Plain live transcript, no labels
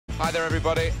Hi there,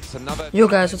 everybody. It's another. Yo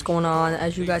guys, what's going on?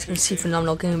 As you guys can see,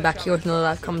 phenomenal game back here with another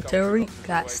live commentary.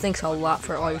 Guys, thanks a lot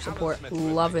for all your support.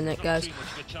 Loving it, guys.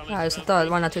 Guys, I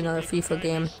thought why not do another FIFA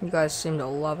game? You guys seem to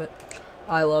love it.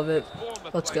 I love it.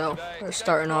 Let's go. We're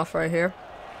starting off right here.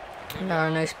 Got our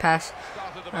nice pass.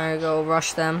 Alright, go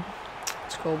rush them.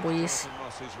 Let's go, boys.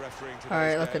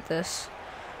 Alright, look at this.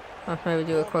 I'll maybe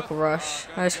do a quick rush.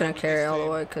 I'm just gonna carry it all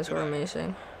the way because we're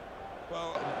amazing.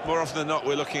 Well, more often than not,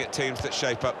 we're looking at teams that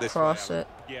shape up this. Cross it.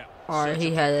 Alright,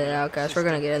 he headed it out, guys. We're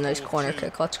gonna get a nice corner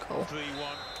kick. Let's go.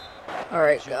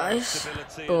 Alright, guys.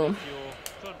 Boom.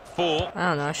 I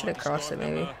don't know. I should have crossed it,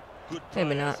 maybe.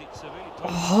 Maybe not.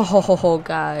 Oh,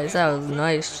 guys, that was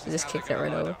nice. Just kicked that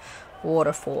right over.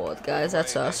 Waterfall, guys.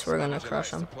 That's us. We're gonna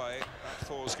crush them.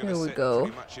 Here we go.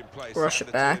 Rush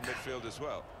it back.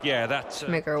 Yeah, that's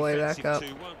make our way back up.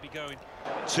 Won't be going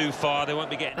too far. They won't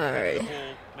be getting Alright. the ball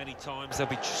many times. They'll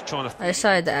be just trying to. I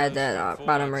decided to add that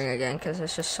bottom ring again because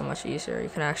it's just so much easier. You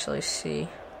can actually see,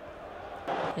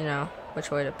 you know, which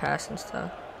way to pass and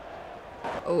stuff.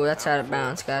 Oh, that's out of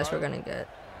bounds, guys. We're gonna get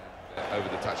over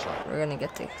the touchline. We're gonna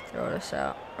get to throw this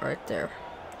out right there.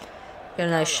 Get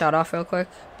a nice shot off real quick.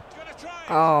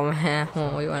 Oh man,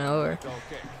 we went over.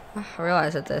 I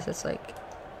realize that it's like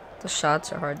the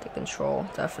shots are hard to control.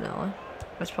 Definitely,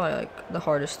 that's probably like the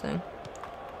hardest thing.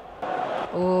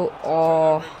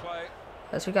 Oh,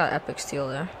 guys, we got epic steal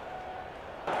there.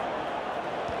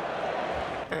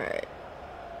 All right,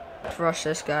 let's rush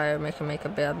this guy or make him make a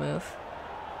bad move.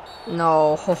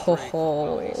 No, ho ho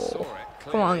ho.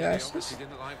 Come on, guys.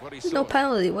 There's no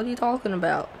penalty. What are you talking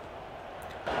about?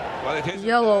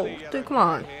 Yellow, dude, come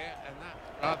on.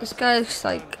 This guy's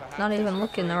like not even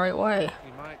looking the right way.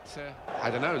 He might,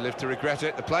 I don't know, live to regret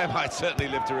it. The player might certainly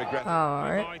live to regret it. Oh,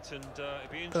 alright.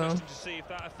 Boom. To see if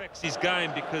that affects his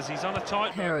game because he's on a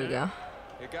tight. Here we go.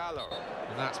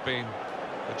 And that's been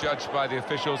judged by the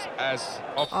officials as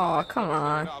offside. Oh, come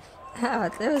on.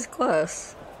 It was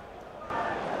close.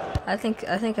 I think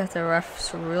if the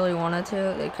refs really wanted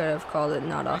to, they could have called it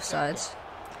not offsides.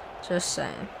 Just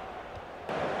saying.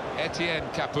 Etienne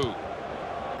Capoue.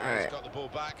 Alright,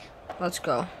 let's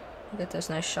go. Get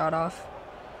this nice shot off.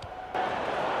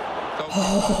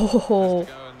 Oh,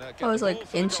 I was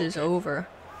like inches over.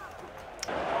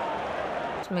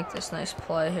 Let's make this nice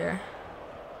play here.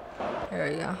 There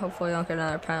we go. Hopefully we don't get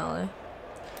another penalty.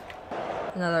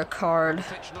 Another card.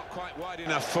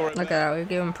 Look at that. We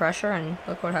give him pressure and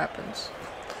look what happens.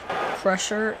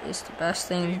 Pressure is the best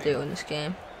thing to do in this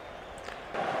game.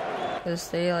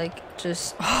 Because they like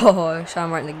just... Oh, I shot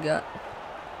him right in the gut.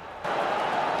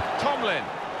 Tomlin.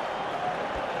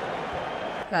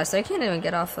 Guys, they can't even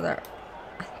get off of their...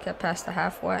 Get past the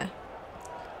halfway.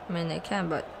 I mean, they can,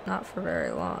 but not for very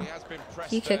long.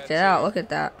 He kicked it out. Look at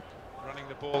that. Running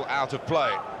the ball out of play.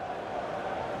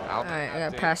 Alright, I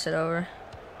gotta pass it over.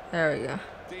 There we go.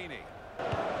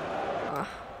 Oh.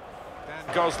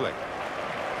 Dan Gosling.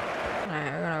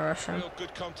 Alright, we're gonna rush him. Real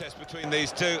good contest between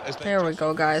these two. There we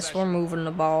go, guys. We're moving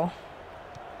the ball.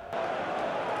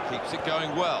 Keeps it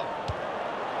going well.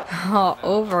 Oh,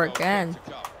 over again.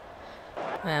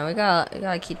 Man, we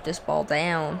gotta keep this ball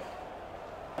down.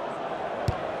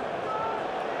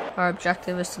 Our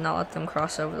objective is to not let them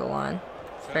cross over the line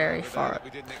very far.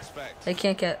 They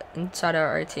can't get inside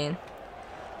our 18.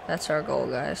 That's our goal,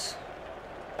 guys.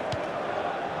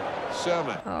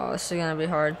 Oh, this is gonna be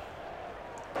hard.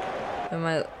 We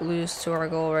might lose to our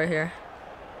goal right here.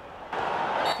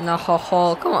 No,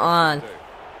 come on.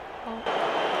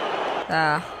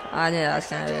 I knew that was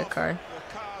gonna be a card.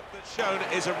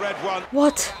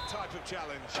 What?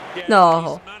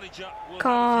 No.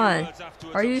 Come on.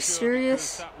 Are you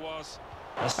serious?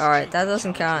 Alright, that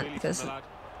doesn't count because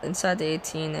inside the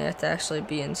 18 they have to actually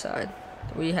be inside.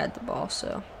 We had the ball,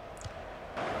 so.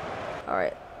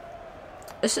 Alright.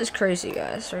 This is crazy,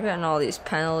 guys. We're getting all these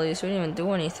penalties. We didn't even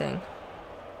do anything.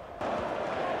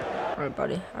 Alright,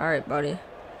 buddy. Alright, buddy.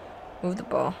 Move the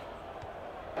ball.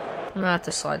 I'm gonna have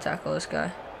to slide tackle this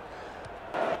guy.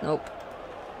 Nope.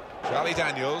 Charlie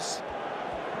Daniels.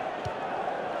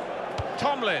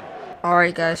 Tomlin.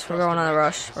 Alright, guys. We're going on a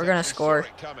rush. We're gonna score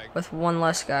with one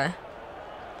less guy.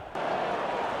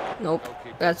 Nope.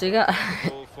 That's what you got.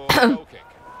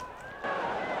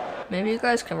 Maybe you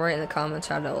guys can write in the comments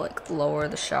how to like lower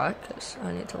the shot, because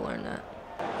I need to learn that.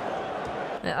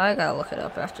 Yeah, I gotta look it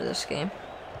up after this game.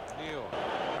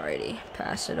 Alrighty,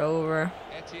 pass it over.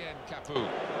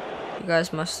 You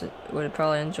guys would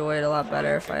probably enjoy it a lot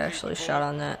better if I actually shot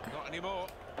on that.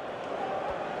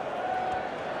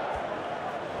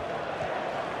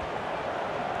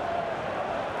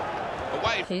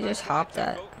 He just hopped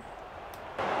that.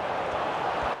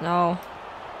 No.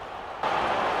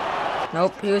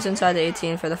 Nope, he was inside the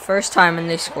 18 for the first time and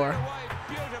they score.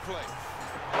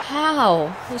 How?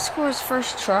 He scores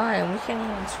first try and we can't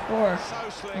even score.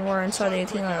 And we're inside the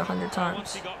 18 like 100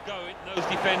 times. Those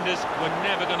defenders were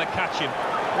never going to catch him.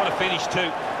 What a finish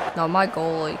too. No, my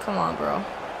goalie. Come on, bro.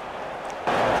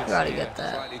 You gotta get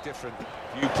that. Slightly different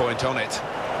viewpoint on it.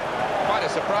 Quite a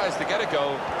surprise to get a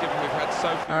goal, given we've had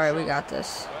so few. All right, we got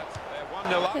this.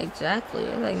 They're 1-0 up. Exactly.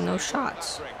 Like no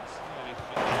shots.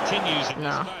 Continues in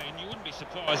No. this vein. You wouldn't be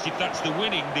surprised if that's the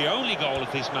only goal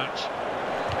of this match.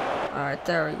 All right,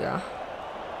 there we go.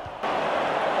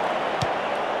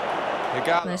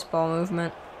 Nice ball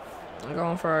movement. We're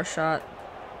going for our shot.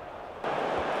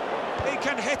 He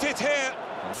can hit it here.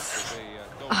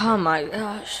 Oh my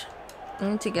gosh. I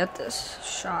need to get this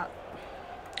shot.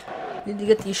 Need to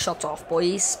get these shots off,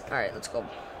 boys. Alright, let's go.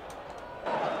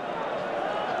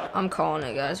 I'm calling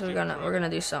it, guys. We're gonna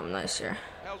do something nice here.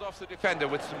 Held off the defender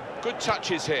with some good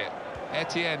touches here.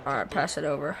 Etienne. Alright, pass it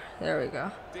over. There we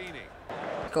go.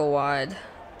 Go wide.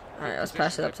 Alright, let's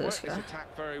pass it up to this guy.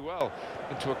 Attack very well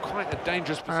into quite a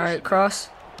dangerous position. Alright, cross.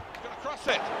 He's gonna cross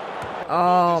it.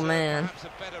 Oh man. Perhaps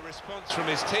a better response from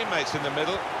his teammates in the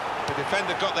middle. The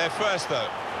defender got there first though.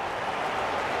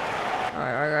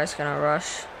 Alright, our guy's gonna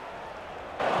rush.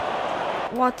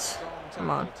 What? Come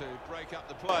on. To break up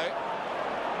the play.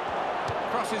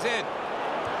 Crosses in.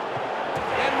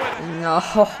 No.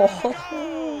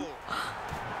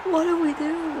 What do we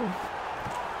do?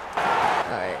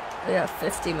 Alright, we have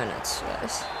 50 minutes,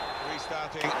 guys.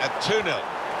 Restarting at 2-0.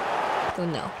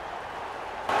 2-0.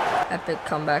 Epic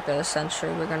comeback of the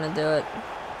century. We're gonna do it.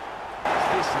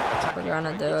 We're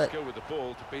gonna do it. With the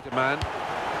ball to beat a man.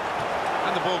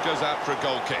 And the ball goes out for a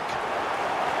goal kick.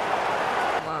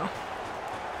 Wow.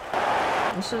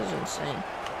 This is insane.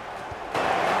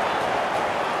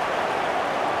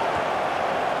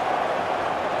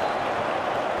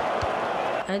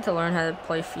 I need to learn how to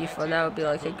play FIFA. That would be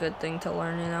like a good thing to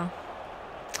learn, you know.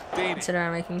 Consider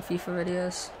I'm making FIFA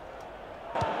videos.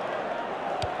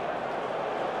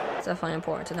 It's definitely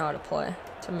important to know how to play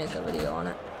to make a video on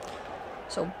it.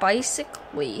 So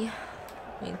basically,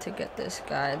 I need to get this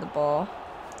guy the ball.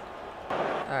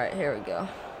 Alright, here we go.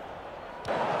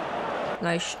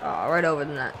 Nice. Oh, right over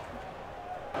the net.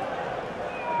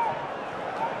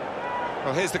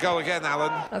 Well, here's the goal again,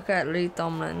 Alan. Look at Lee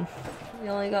Tomlin. He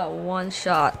only got one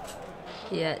shot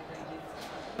yet.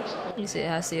 You see, it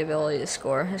has the ability to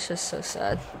score. It's just so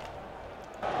sad.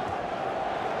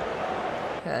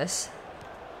 Guys.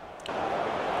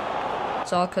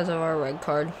 It's all because of our red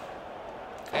card.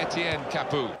 Etienne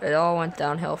Capoue. It all went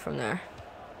downhill from there.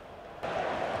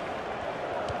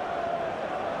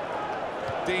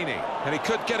 Dini. And he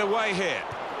could get away here.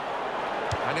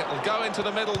 And it'll go into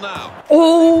the middle now.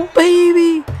 Oh,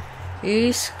 baby!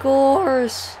 He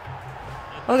scores!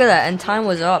 Look at that, and time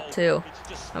was up, too.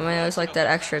 I mean, it was like that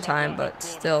extra time, but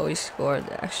still, we scored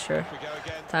the extra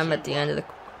time at the end of the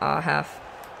half.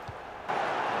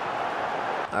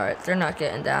 Alright, they're not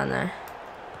getting down there.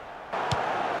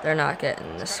 They're not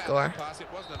getting the score.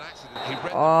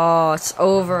 Oh, it's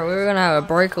over. We were going to have a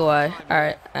breakaway.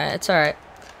 Alright, it's alright.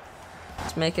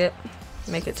 Let's make it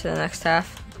to the next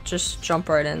half. Just jump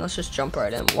right in. Let's just jump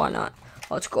right in. Why not?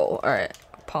 Let's go. Alright,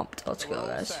 pumped. Let's go,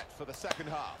 guys.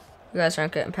 You guys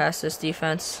aren't getting past this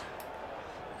defense.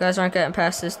 You guys aren't getting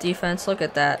past this defense. Look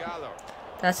at that.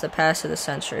 That's the pass of the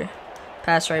century.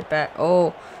 Pass right back.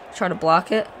 Oh, try to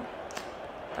block it.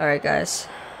 Alright, guys.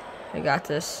 We got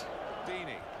this.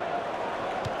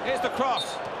 Here's the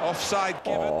cross. Offside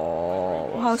given.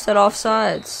 Oh, how's that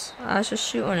offsides? I was just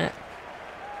shooting it.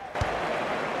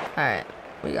 Alright,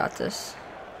 we got this.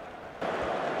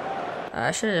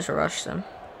 I should have just rushed them.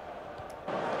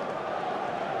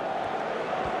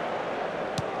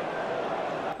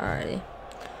 Alrighty.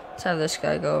 Let's have this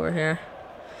guy go over here.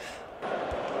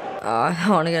 Oh, I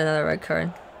want to get another red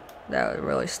card. That would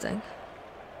really stink.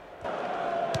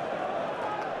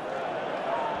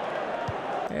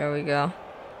 There we go.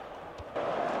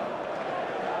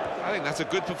 I think that's a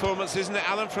good performance, isn't it,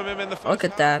 Alan, from him in the first Look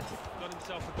at that.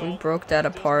 We broke that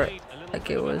apart like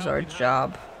it was our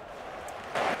job.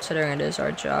 Considering it is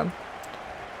our job,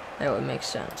 that would make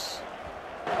sense.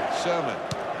 Sherman.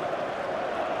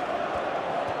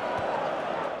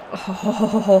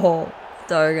 Oh,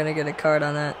 thought we were gonna get a card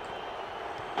on that.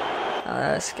 Oh,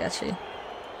 that was sketchy.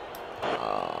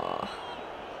 Oh.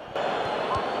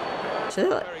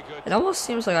 It almost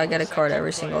seems like I get a card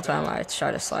every single time I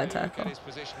try to slide tackle.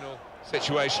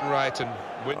 Situation right and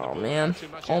win. Oh man.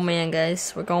 Oh man,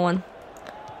 guys. We're going.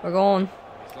 We're going.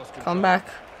 Come back.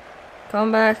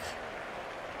 Come back.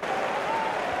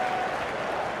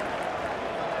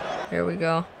 Here we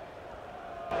go.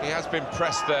 He has been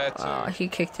pressed there. He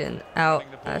kicked in. Out.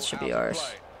 That should be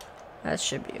ours. That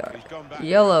should be ours.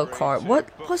 Yellow card.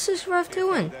 What's this ref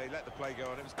doing?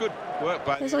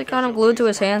 He's like got him glued to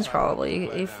his hands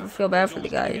probably. You feel bad for the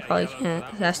guy. He probably can't.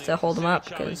 He has to hold him up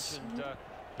because...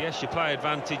 Yes, you play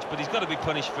advantage, but he's got to be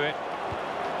punished for it.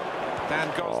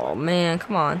 Oh, man.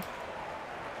 Come on.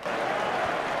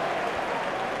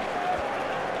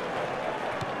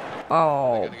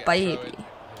 Oh, baby.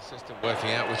 System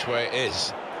working out which way it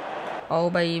is. Oh,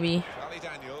 baby.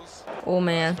 Oh,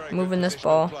 man. Moving this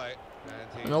ball.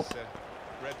 Nope.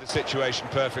 Read the situation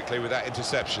perfectly with that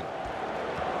interception.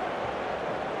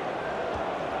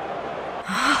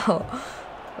 Oh,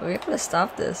 we gotta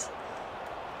stop this.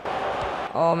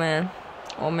 Oh, man.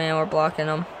 Oh, man, we're blocking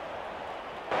them.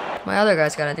 My other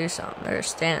guy's gotta do something. They're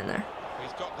standing there.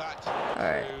 He's got that.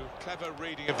 Alright. Clever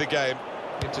reading of the game.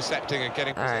 Intercepting and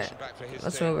getting possession back for his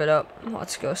Let's team. move it up.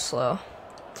 Let's go slow.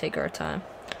 Take our time.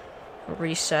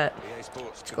 Reset.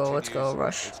 Let's go,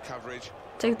 rush.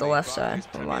 Take the left side.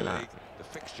 Why not?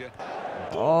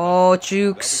 Oh,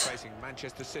 Jukes.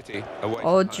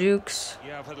 Oh, Jukes.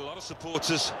 Yeah, I've had a lot of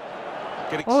supporters.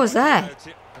 What was that?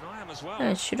 And I am as well.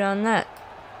 Yeah, shoot on that.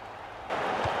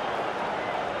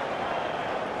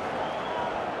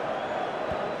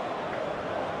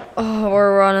 Oh,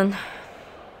 we're running.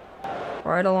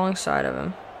 Right alongside of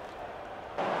him.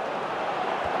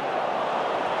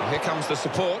 Here comes the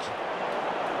support.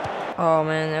 Oh,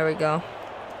 man, there we go.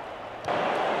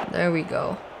 There we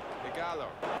go.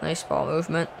 Nice ball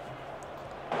movement.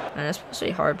 And it's supposed to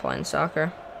be hard playing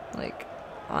soccer. Like,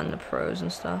 on the pros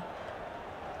and stuff.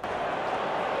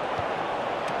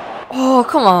 Oh,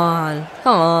 come on.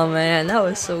 Come on, man. That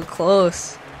was so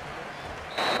close.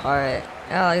 Alright.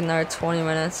 Yeah, like another 20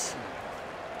 minutes.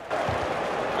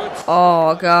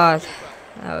 Oh, God.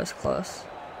 That was close.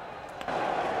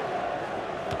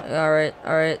 Alright,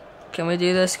 alright. Can we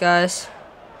do this, guys?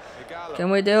 Can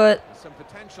we do it? Some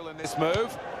potential in this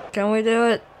move. Can we do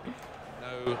it?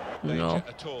 No danger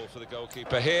at all for the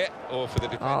goalkeeper here or for the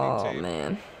defending team. Oh,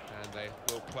 man. And they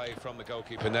will play from the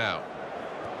goalkeeper now.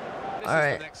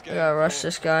 Alright, we gotta rush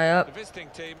this guy up. The visiting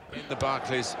team in the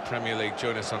Barclays Premier League.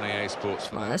 Join us on EA Sports.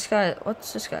 Come on, this guy,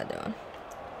 what's this guy doing?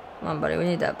 Come on, buddy, we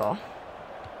need that ball.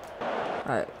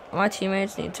 Alright, my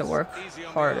teammates need to work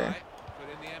harder.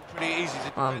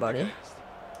 Come on, buddy.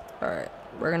 Alright,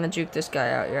 we're gonna juke this guy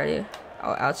out. You ready?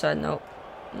 Oh, outside, nope.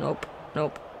 Nope,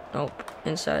 nope, nope.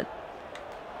 Inside.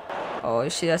 Oh, you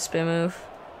see that spin move?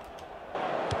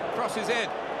 Crosses in.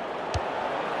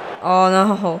 Oh,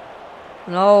 no.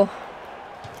 No.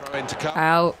 Throw in to come.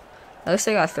 Out. At least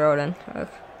they got thrown in. Okay.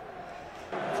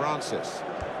 Francis.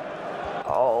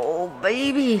 Oh,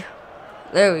 baby.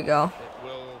 There we go. It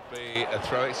will be a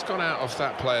throw. It's gone out off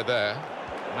that player there.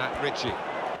 Matt Ritchie.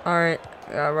 Alright,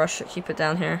 we gotta rush it. Keep it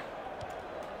down here.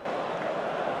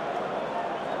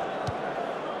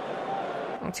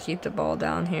 Let's keep the ball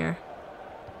down here.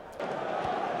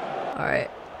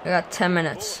 Alright, we got 10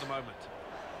 minutes.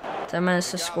 10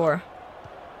 minutes to score.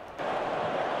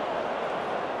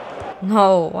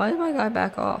 No, why did my guy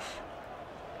back off?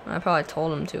 I probably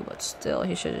told him to, but still,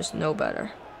 he should just know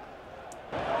better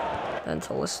than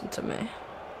to listen to me.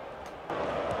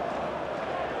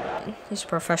 He's a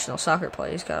professional soccer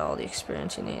player. He's got all the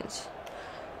experience he needs.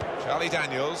 Charlie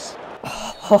Daniels.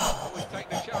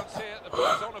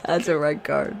 That's a red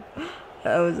card.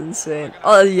 That was insane.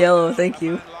 Oh, yellow. Thank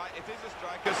you.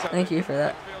 Thank you for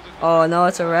that. Oh, no,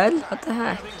 it's a red? What the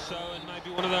heck?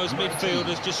 Maybe one of those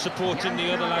midfielders just supporting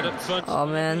the other lad up front. Oh,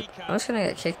 man. I'm just going to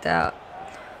get kicked out.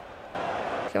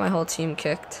 Get my whole team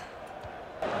kicked.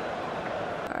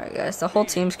 Alright, guys. The whole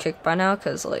team's kicked by now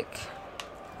because, like,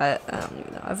 I don't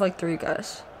even know. I have, like, 3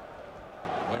 guys.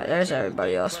 Right, there's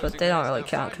everybody else, but they don't really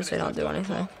count because they don't do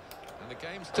anything. And the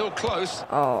game's still close.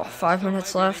 Oh, 5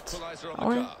 minutes left.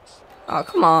 Only? Oh,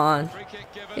 come on.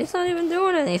 He's not even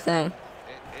doing anything.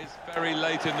 It is very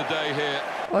late in the day here.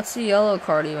 What's the yellow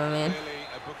card even mean?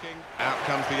 Out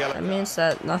comes the yellow That means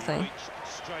that nothing.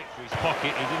 Straight for his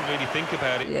pocket. He didn't really think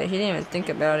about it. Yeah, he didn't even think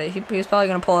about it. He was probably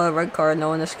going to pull out a red card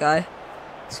knowing this guy.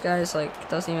 This guy's like,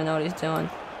 doesn't even know what he's doing.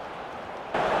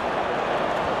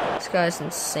 This guy's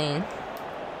insane.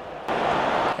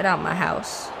 Get out of my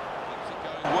house.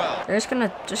 They're just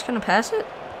gonna pass it?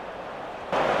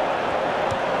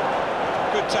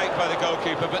 Good take by the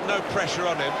goalkeeper, but no pressure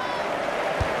on him.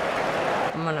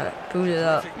 I'm gonna boot it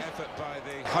up. Effort by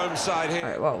the home side here.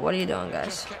 Alright, well, what are you doing,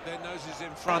 guys? Kept their noses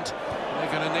in front.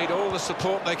 They're going to need all the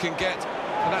support they can get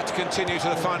for that to continue to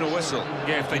the final whistle.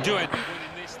 Yeah, if they do it, winning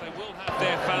this, they will have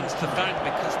their fans to thank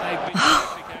because they've been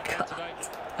terrific out there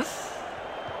today.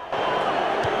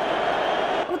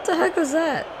 What the heck was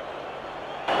that?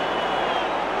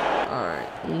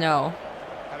 No.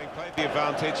 Having played the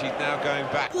advantage, he's now going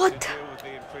back What? to deal with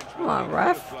the infringement. Come on, he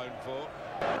ref. would have blown for.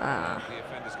 Ah. The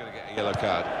offender's going to get a yellow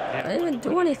card. I didn't even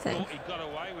do anything. He got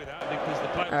away with that because the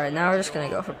player... Alright, now we're just gonna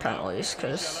go for penalties,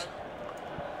 because...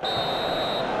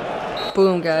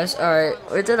 Boom, guys. Alright,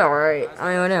 we did alright.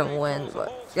 I mean, we didn't win,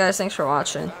 but... Guys, thanks for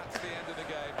watching.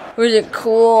 We did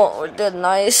cool. We did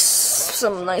nice.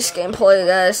 Some nice gameplay,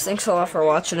 guys. Thanks a lot for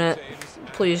watching it.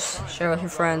 Please share with your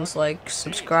friends. Like,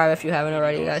 subscribe if you haven't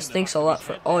already, guys. Thanks a lot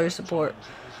for all your support.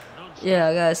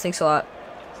 Yeah, guys, thanks a lot.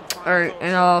 Alright,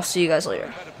 and I'll see you guys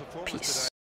later. Peace.